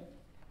second,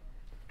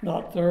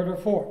 not third or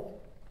fourth.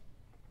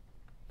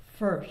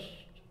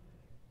 First.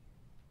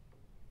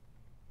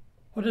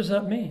 What does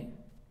that mean?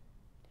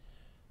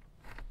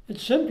 It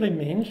simply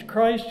means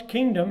Christ's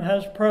kingdom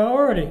has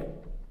priority.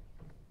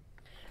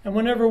 And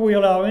whenever we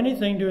allow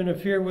anything to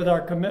interfere with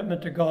our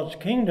commitment to God's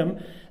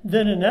kingdom,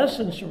 then in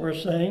essence we're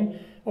saying,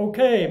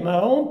 okay, my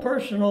own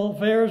personal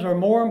affairs are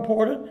more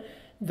important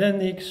than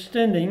the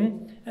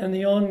extending and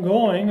the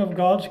ongoing of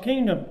God's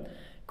kingdom.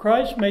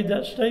 Christ made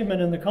that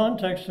statement in the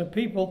context of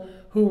people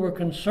who were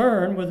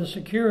concerned with the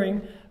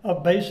securing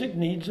of basic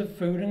needs of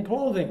food and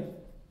clothing.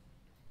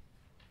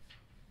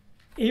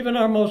 Even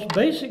our most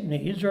basic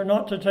needs are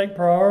not to take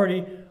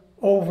priority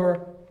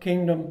over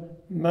kingdom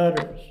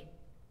matters.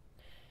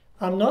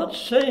 I'm not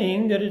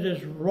saying that it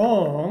is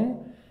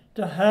wrong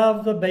to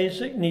have the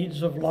basic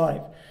needs of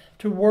life,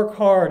 to work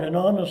hard and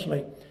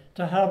honestly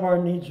to have our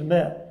needs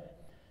met.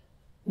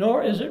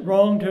 Nor is it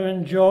wrong to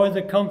enjoy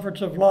the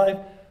comforts of life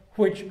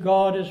which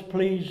God is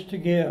pleased to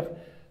give.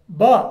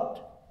 But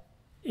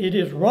it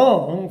is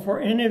wrong for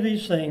any of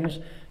these things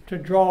to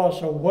draw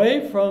us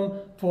away from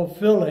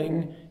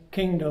fulfilling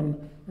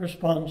kingdom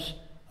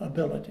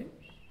responsibilities.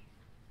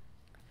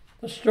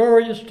 The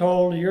story is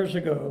told years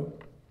ago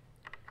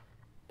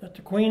that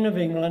the Queen of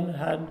England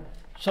had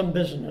some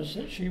business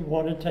that she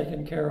wanted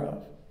taken care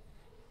of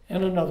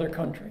in another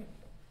country.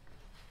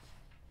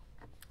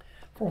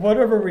 For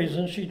whatever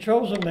reason, she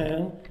chose a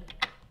man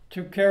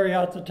to carry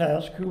out the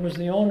task who was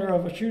the owner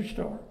of a shoe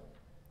store.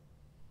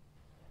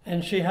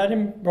 And she had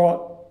him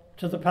brought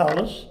to the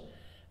palace,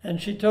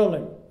 and she told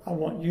him, I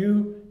want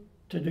you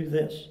to do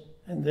this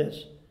and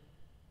this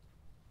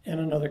in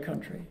another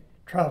country.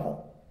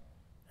 Travel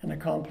and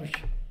accomplish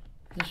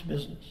this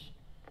business.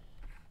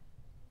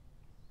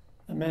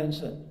 The man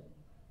said,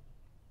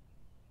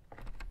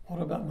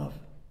 what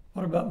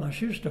about my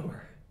shoe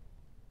store?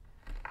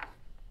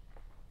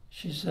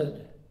 She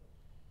said,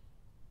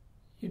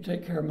 you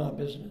take care of my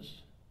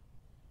business.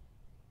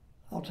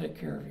 I'll take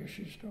care of your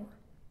shoe store.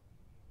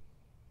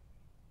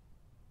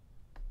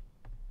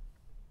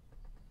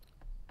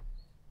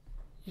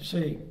 You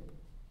see,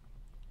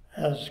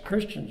 as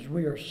Christians,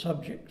 we are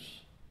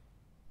subjects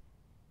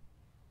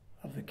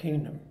of the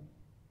kingdom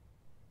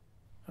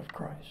of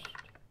Christ.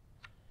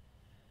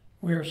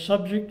 We are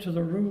subject to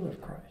the rule of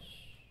Christ.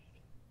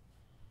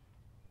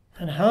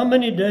 And how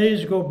many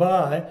days go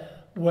by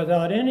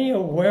without any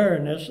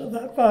awareness of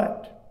that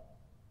fact?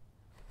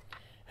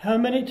 How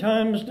many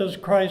times does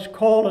Christ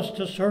call us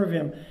to serve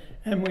him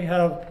and we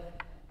have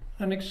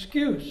an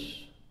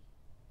excuse?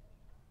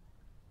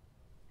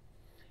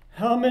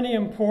 How many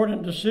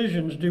important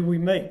decisions do we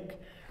make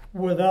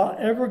without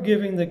ever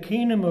giving the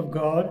kingdom of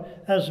God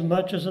as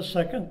much as a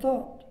second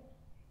thought?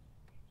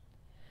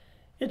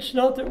 It's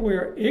not that we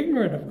are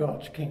ignorant of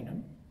God's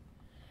kingdom.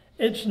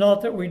 It's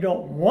not that we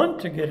don't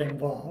want to get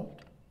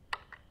involved.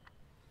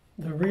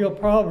 The real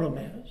problem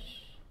is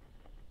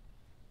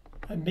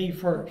a me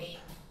first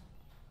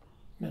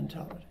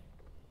mentality.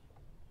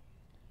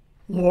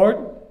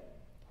 Lord,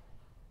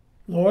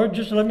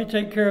 just let me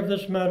take care of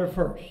this matter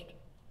first.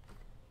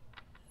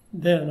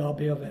 Then I'll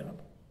be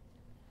available.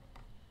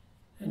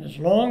 And as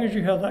long as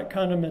you have that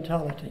kind of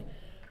mentality,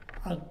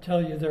 I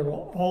tell you there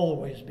will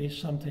always be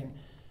something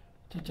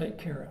to take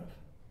care of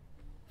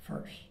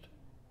first.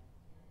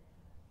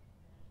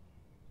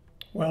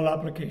 Well,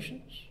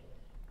 applications.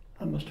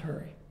 I must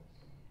hurry.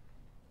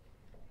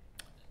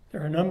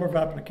 There are a number of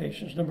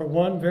applications. Number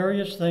one,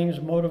 various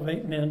things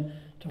motivate men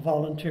to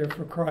volunteer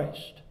for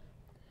Christ.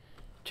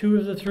 2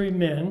 of the 3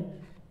 men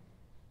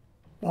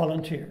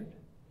volunteered.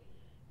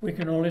 We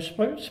can only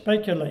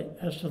speculate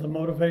as to the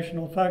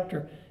motivational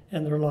factor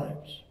in their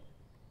lives.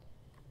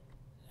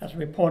 As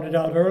we pointed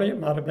out earlier, it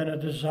might have been a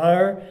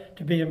desire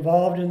to be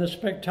involved in the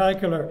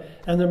spectacular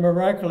and the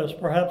miraculous,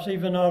 perhaps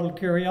even out of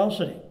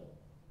curiosity.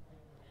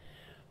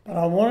 But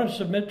I want to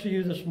submit to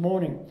you this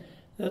morning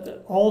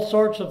that all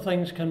sorts of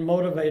things can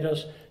motivate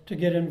us to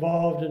get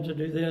involved and to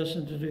do this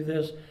and to do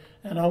this.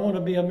 And I want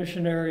to be a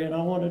missionary and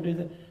I want to do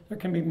that. There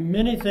can be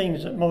many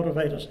things that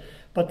motivate us.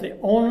 But the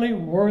only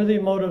worthy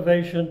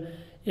motivation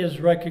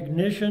is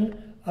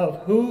recognition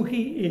of who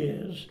he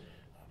is,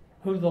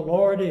 who the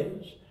Lord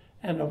is,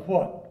 and of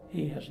what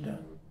he has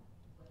done.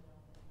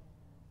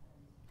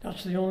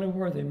 That's the only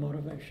worthy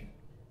motivation.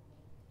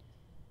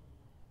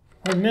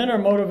 When men are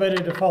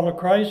motivated to follow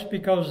Christ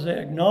because they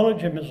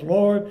acknowledge him as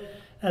Lord,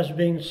 as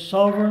being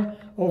sovereign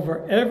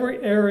over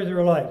every area of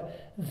their life,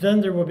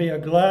 then there will be a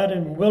glad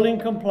and willing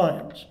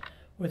compliance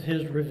with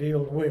his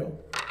revealed will.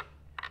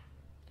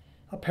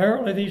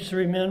 Apparently, these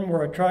 3 men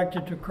were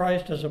attracted to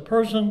Christ as a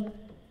person.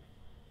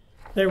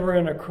 They were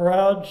in a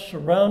crowd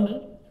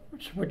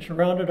which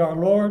surrounded our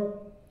Lord.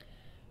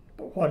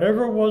 But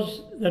whatever it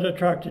was that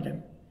attracted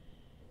him,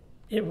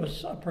 it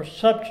was a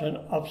perception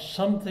of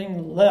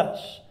something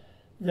less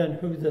than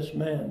who this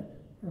man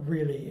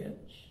really is.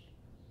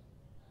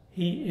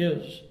 He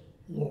is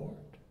Lord.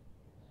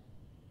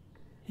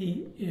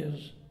 He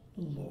is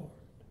Lord.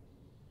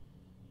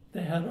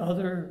 They had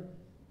other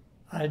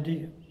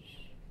ideas.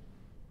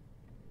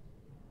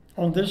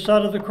 On this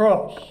side of the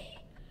cross,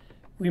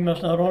 we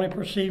must not only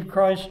perceive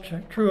Christ's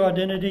true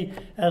identity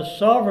as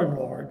sovereign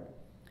Lord,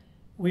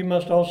 we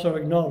must also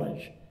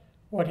acknowledge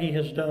what he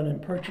has done in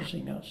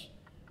purchasing us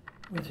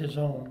with his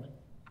own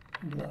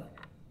blood.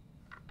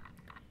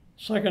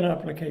 Second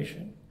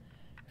application.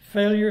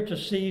 Failure to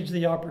seize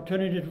the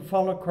opportunity to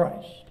follow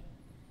Christ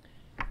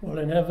will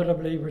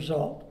inevitably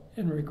result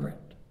in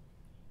regret.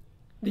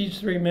 These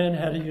 3 men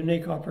had a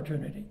unique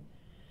opportunity.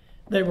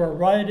 They were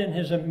right in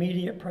his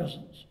immediate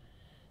presence,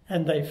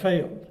 and they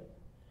failed.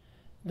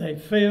 They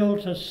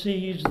failed to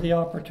seize the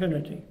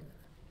opportunity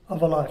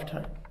of a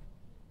lifetime.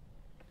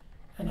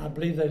 And I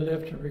believe they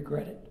lived to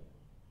regret it,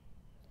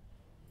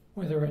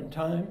 whether in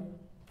time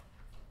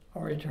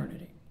or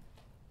eternity.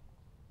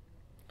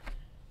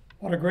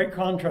 What a great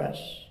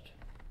contrast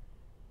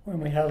when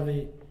we have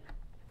the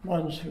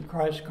ones who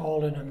Christ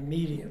called and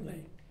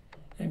immediately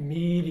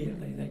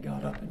they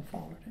got up and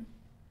followed him.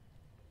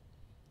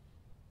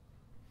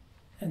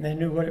 And they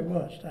knew what it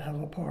was to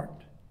have a part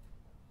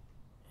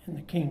in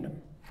the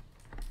kingdom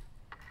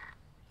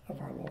of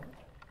our Lord.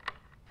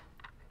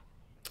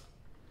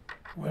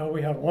 Well,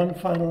 we have one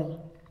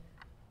final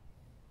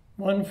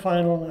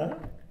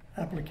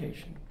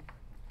application.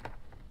 It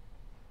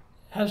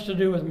has to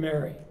do with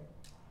Mary.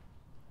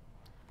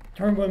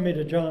 Turn with me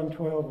to John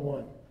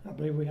 12:1. I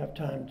believe we have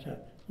time to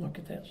look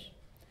at this.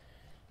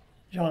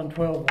 John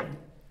 12:1.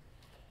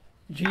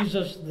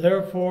 Jesus,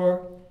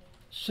 therefore,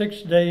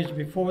 6 days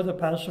before the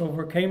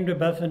Passover, came to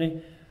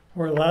Bethany,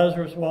 where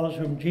Lazarus was,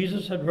 whom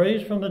Jesus had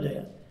raised from the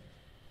dead.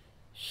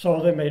 So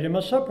they made him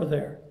a supper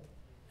there,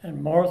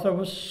 and Martha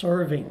was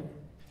serving.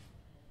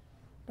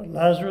 But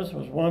Lazarus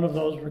was one of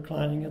those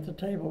reclining at the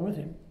table with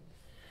him.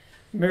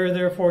 Mary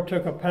therefore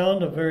took a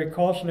pound of very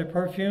costly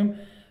perfume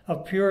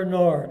of pure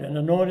nard, and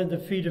anointed the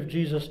feet of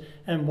Jesus,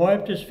 and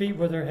wiped his feet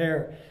with her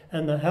hair,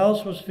 and the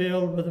house was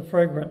filled with the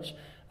fragrance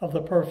of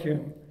the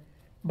perfume.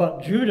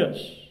 But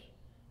Judas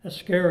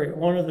Iscariot,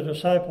 one of the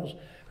disciples,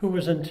 who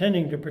was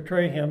intending to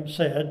betray him,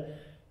 said,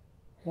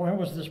 "Why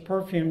was this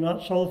perfume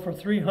not sold for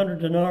 300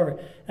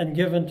 denarii and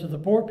given to the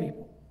poor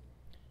people?"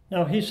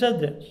 Now he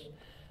said this,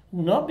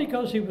 not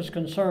because he was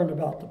concerned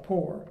about the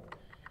poor,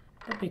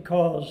 but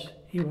because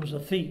he was a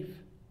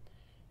thief.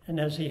 And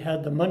as he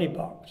had the money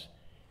box,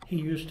 he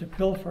used to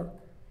pilfer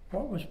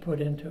what was put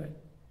into it.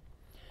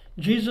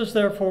 Jesus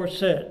therefore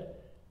said,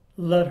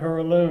 "Let her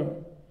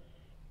alone,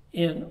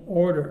 in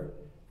order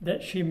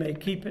that she may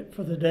keep it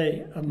for the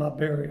day of my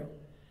burial.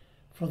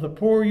 For the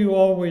poor you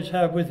always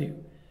have with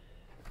you,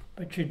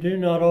 but you do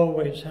not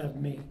always have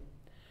me."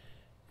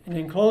 And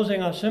in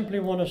closing, I simply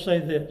want to say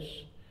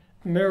this.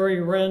 Mary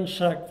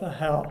ransacked the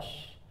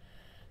house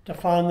to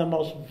find the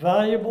most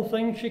valuable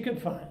thing she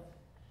could find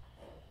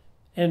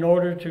in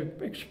order to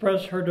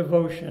express her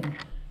devotion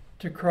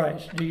to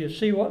Christ. Do you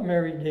see what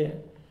Mary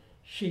did?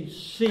 She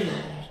seized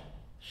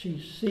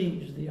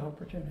the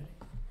opportunity.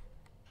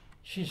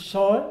 She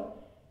saw it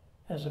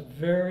as a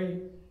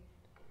very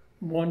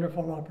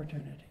wonderful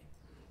opportunity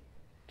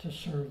to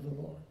serve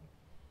the Lord.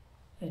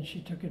 And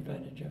she took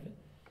advantage of it,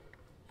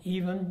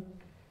 even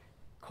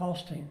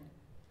costing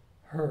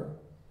her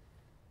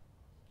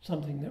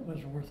something that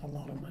was worth a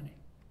lot of money.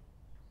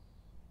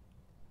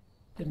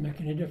 Didn't make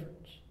any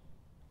difference.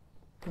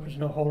 There was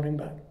no holding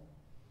back.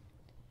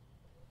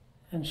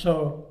 And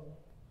so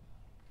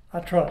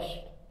I trust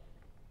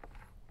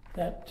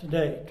that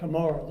today,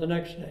 tomorrow, the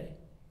next day,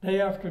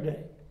 day after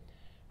day,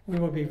 we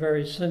will be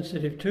very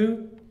sensitive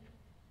to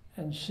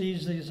and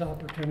seize these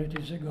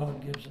opportunities that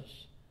God gives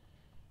us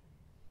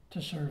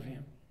to serve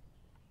Him,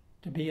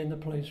 to be in the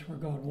place where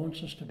God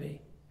wants us to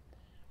be,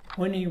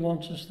 when He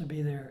wants us to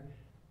be there,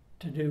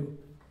 to do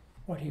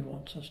what He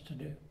wants us to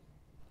do.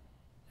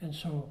 And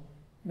so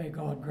may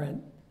God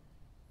grant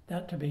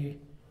that to be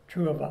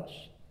true of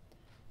us.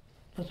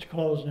 Let's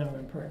close now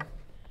in prayer.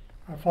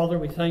 Our Father,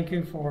 we thank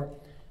You for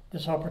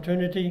this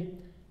opportunity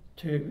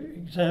to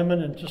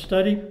examine and to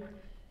study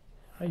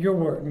Your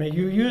Word. May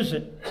You use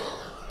it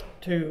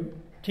to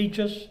teach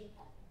us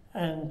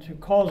and to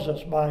cause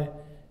us by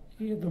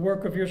the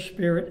work of Your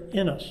Spirit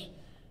in us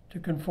to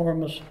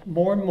conform us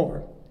more and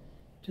more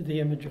to the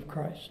image of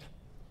Christ,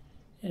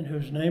 in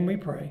whose name we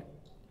pray.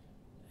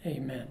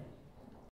 Amen.